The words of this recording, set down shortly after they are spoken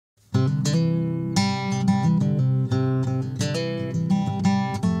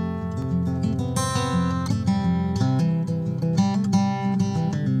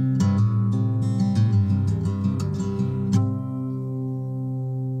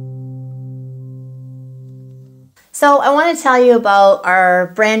So I want to tell you about our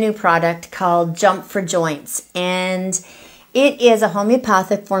brand new product called JOOF for JOYnts, and it is a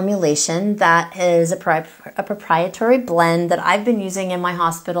homeopathic formulation that is a proprietary blend that I've been using in my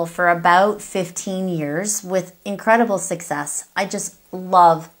hospital for about 15 years with incredible success. I just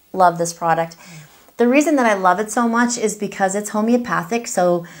love this product. The reason that I love it so much is because it's homeopathic.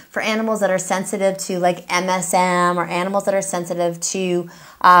 So for animals that are sensitive to like MSM or animals that are sensitive to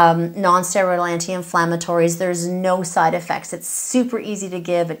non-steroidal anti-inflammatories, there's no side effects. It's super easy to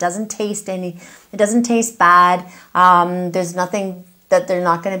give. It doesn't taste bad. There's nothing that they're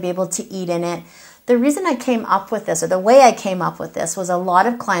not going to be able to eat in it. The reason I came up with this, or the way I came up with this, was a lot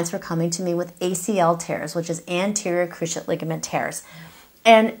of clients were coming to me with ACL tears, which is anterior cruciate ligament tears.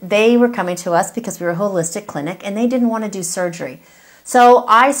 And they were coming to us because we were a holistic clinic and they didn't want to do surgery. So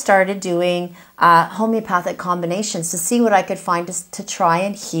I started doing homeopathic combinations to see what I could find to try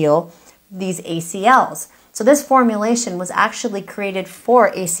and heal these ACLs. So this formulation was actually created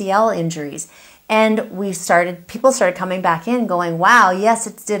for ACL injuries. And people started coming back in going, wow, yes,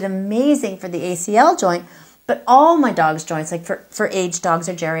 it did amazing for the ACL joint, but all my dogs' joints, like for aged dogs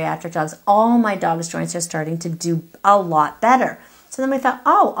or geriatric dogs, all my dogs' joints are starting to do a lot better. So then we thought,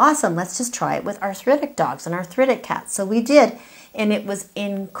 oh, awesome, let's just try it with arthritic dogs and arthritic cats. So we did, and it was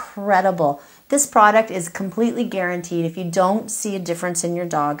incredible. This product is completely guaranteed. If you don't see a difference in your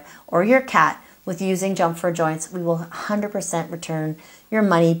dog or your cat with using JOOF for JOYnts, we will 100% return your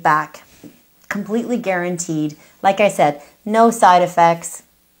money back. Completely guaranteed. Like I said, no side effects,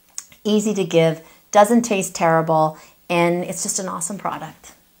 easy to give, doesn't taste terrible, and it's just an awesome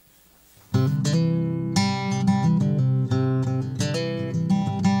product.